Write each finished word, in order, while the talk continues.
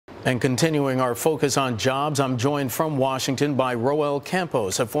And continuing our focus on jobs, I'm joined from Washington by Roel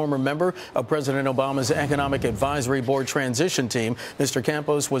Campos, a former member of President Obama's Economic Advisory Board transition team. Mr.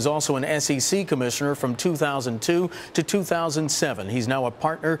 Campos was also an SEC commissioner from 2002 to 2007. He's now a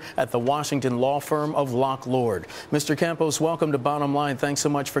partner at the Washington law firm of Locke Lord. Mr. Campos, welcome to Bottom Line. Thanks so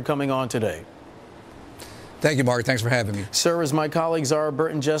much for coming on today. Thank you, Mark. Thanks for having me. Sir, as my colleague Zara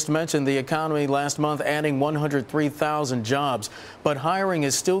Burton just mentioned, the economy last month adding 103,000 jobs. But hiring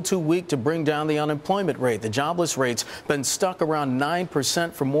is still too weak to bring down the unemployment rate. The jobless rate's been stuck around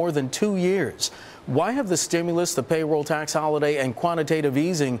 9% for more than 2 years. Why have the stimulus, the payroll tax holiday, and quantitative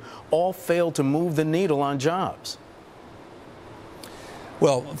easing all failed to move the needle on jobs?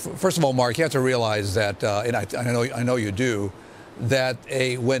 Well, first of all, Mark, you have to realize that, and I know you do, that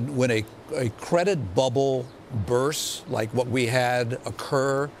when a credit bubble bursts like what we had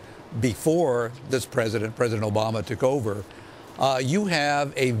occur before this President Obama took over, you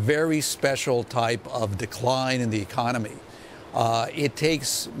have a very special type of decline in the economy. It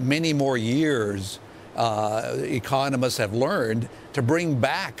takes many more years, economists have learned, to bring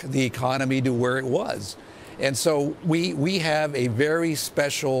back the economy to where it was. And so we have a very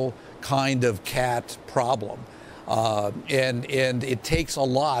special kind of cat problem. And it takes a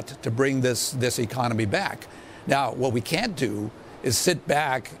lot to bring this economy back. Now, what we can't do is sit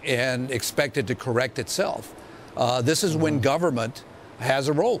back and expect it to correct itself. This is when government has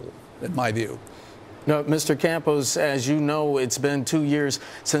a role, in my view. Now, Mr. Campos, as you know, it's been 2 years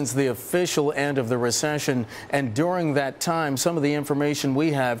since the official end of the recession. And during that time, some of the information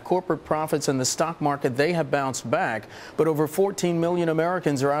we have, corporate profits in the stock market, they have bounced back. But over 14 million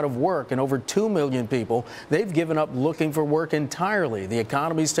Americans are out of work, and over 2 million people, they've given up looking for work entirely. The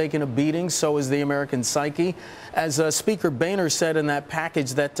economy's taken a beating, so is the American psyche. As Speaker Boehner said in that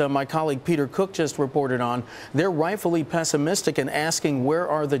package that my colleague Peter Cook just reported on, they're rightfully pessimistic and asking, where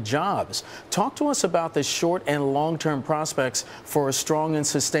are the jobs? Talk to us about the short and long-term prospects for a strong and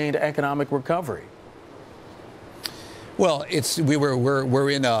sustained economic recovery. Well, we're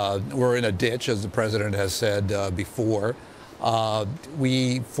in a ditch, as the president has said before.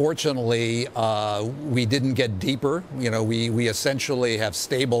 We fortunately we didn't get deeper. You know, we essentially have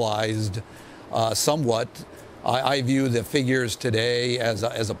stabilized somewhat. I view the figures today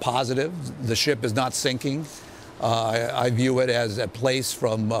as a positive. The ship is not sinking. I view it as a place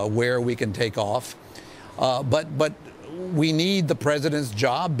from where we can take off. But we need the president's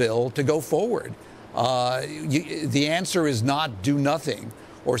job bill to go forward. The answer is not do nothing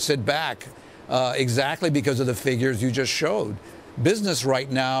or sit back exactly because of the figures you just showed. Business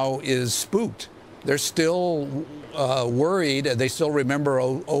right now is spooked. They're still worried. They still remember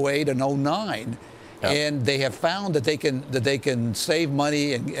 08 and 09. Yep. And they have found that they can save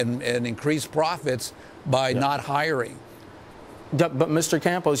money and increase profits by not hiring. But Mr.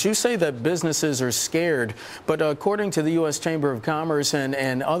 Campos, you say that businesses are scared, but according to the U.S. Chamber of Commerce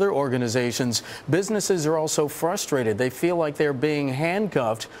and other organizations, businesses are also frustrated. They feel like they're being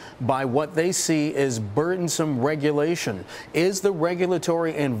handcuffed by what they see as burdensome regulation. Is the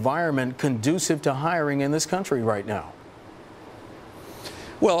regulatory environment conducive to hiring in this country right now?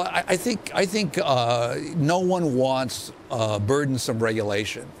 Well, I think no one wants burdensome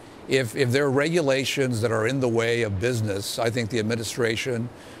regulation. If there are regulations that are in the way of business, I think the administration,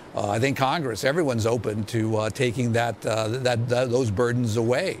 I think Congress, everyone's open to taking those burdens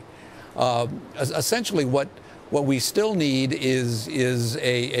away. Essentially, what we still need is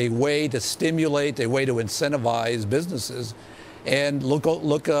a way to stimulate, a way to incentivize businesses, and look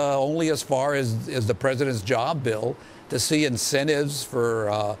only as far as the president's job bill to see incentives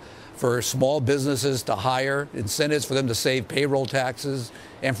for small businesses to hire, incentives for them to save payroll taxes,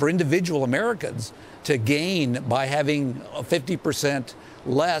 and for individual Americans to gain by having 50%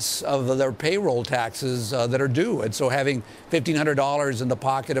 less of their payroll taxes that are due. And so having $1,500 in the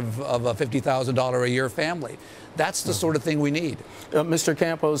pocket of a $50,000 a year family. That's the sort of thing we need. Mr.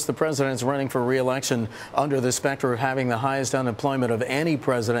 Campos, the president's running for re-election under the specter of having the highest unemployment of any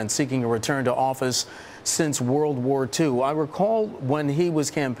president seeking a return to office since World War II. I recall when he was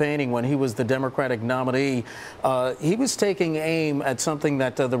campaigning, when he was the Democratic nominee, he was taking aim at something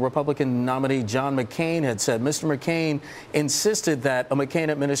that the Republican nominee John McCain had said. Mr. McCain insisted that a McCain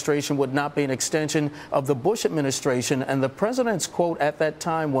administration would not be an extension of the Bush administration, and the president's quote at that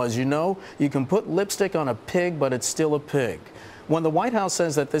time was, you know, you can put lipstick on a pig, but it's still a pig. When the White House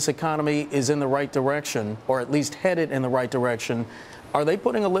says that this economy is in the right direction, or at least headed in the right direction, are they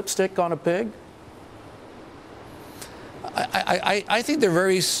putting a lipstick on a pig? I think they're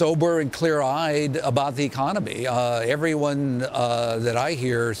very sober and clear-eyed about the economy. Everyone that I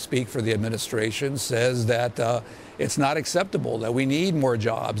hear speak for the administration says that It's not acceptable, that we need more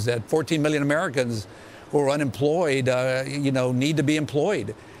jobs, that 14 million Americans who are unemployed, need to be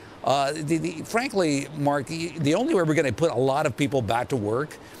employed. Frankly, Mark, the only way we're going to put a lot of people back to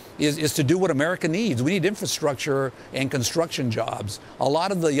work is to do what America needs. We need infrastructure and construction jobs. A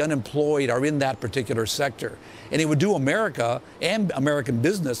lot of the unemployed are in that particular sector. And it would do America and American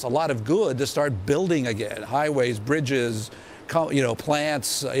business a lot of good to start building again, highways, bridges,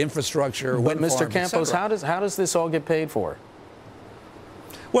 plants, infrastructure, but wind Mr. farms, Campos, how does this all get paid for?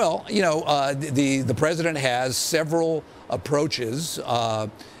 Well, the president has several approaches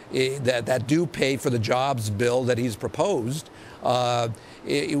that do pay for the jobs bill that he's proposed. One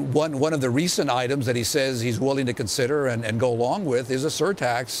of the recent items that he says he's willing to consider and go along with is a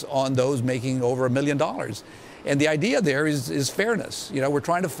surtax on those making over $1 million. And the idea there is fairness. We're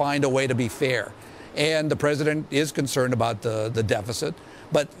trying to find a way to be fair. And the president is concerned about the deficit.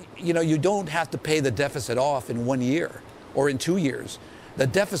 But, you don't have to pay the deficit off in 1 year or in 2 years. The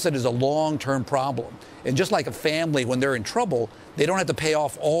deficit is a long-term problem. And just like a family, when they're in trouble, they don't have to pay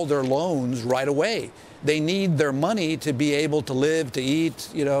off all their loans right away. They need their money to be able to live, to eat,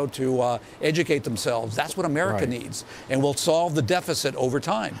 to educate themselves. That's what America needs. And we'll solve the deficit over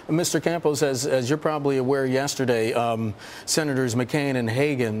time. Mr. Campos, as you're probably aware, yesterday, Senators McCain and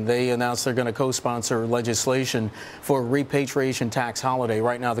Hagan, they announced they're going to co-sponsor legislation for a repatriation tax holiday.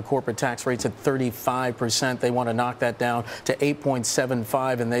 Right now, the corporate tax rate's at 35%. They want to knock that down to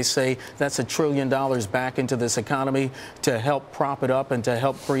 8.75, and they say that's $1 trillion back into this economy to help prop it up and to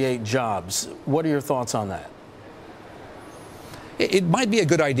help create jobs. What are your thoughts on that? It might be a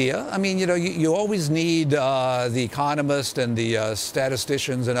good idea. I mean, you always need the economists and the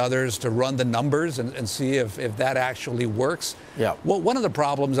statisticians and others to run the numbers and see if that actually works. Yeah. Well, one of the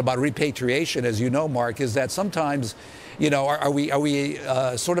problems about repatriation, as you know, Mark, is that sometimes, are we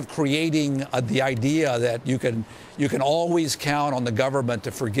sort of creating the idea that you can always count on the government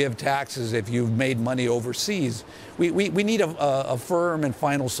to forgive taxes if you've made money overseas? We need a firm and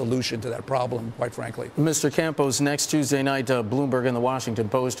final solution to that problem, quite frankly. Mr. Campos, next Tuesday night, Bloomberg and the Washington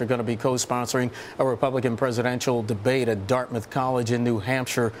Post are going to be co-sponsoring a Republican presidential debate at Dartmouth College in New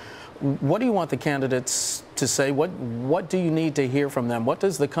Hampshire. What do you want the candidates to say? What do you need to hear from them? What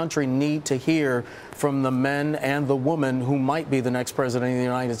does the country need to hear from the men and the women who might be the next president of the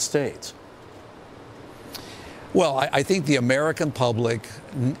United States? Well, I think the American public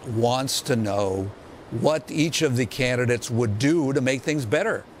wants to know what each of the candidates would do to make things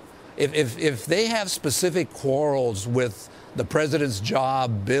better. If they have specific quarrels with the president's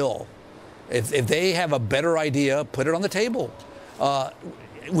job bill, if they have a better idea, put it on the table.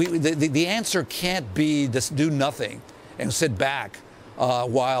 The answer can't be just do nothing and sit back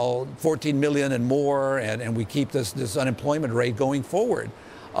while 14 million and more, and we keep this unemployment rate going forward.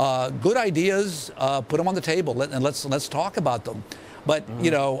 Good ideas, put them on the table and let's talk about them. But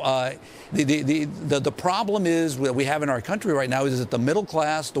the problem is that we have in our country right now is that the middle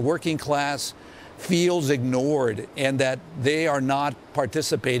class, the working class, feels ignored and that they are not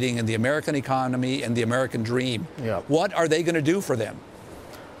participating in the American economy and the American dream. Yeah. What are they going to do for them?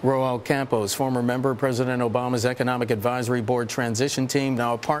 Roel Campos, former member of President Obama's Economic Advisory Board transition team,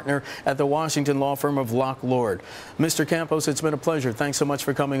 now a partner at the Washington law firm of Locke Lord. Mr. Campos, it's been a pleasure. Thanks so much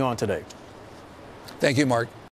for coming on today. Thank you, Mark.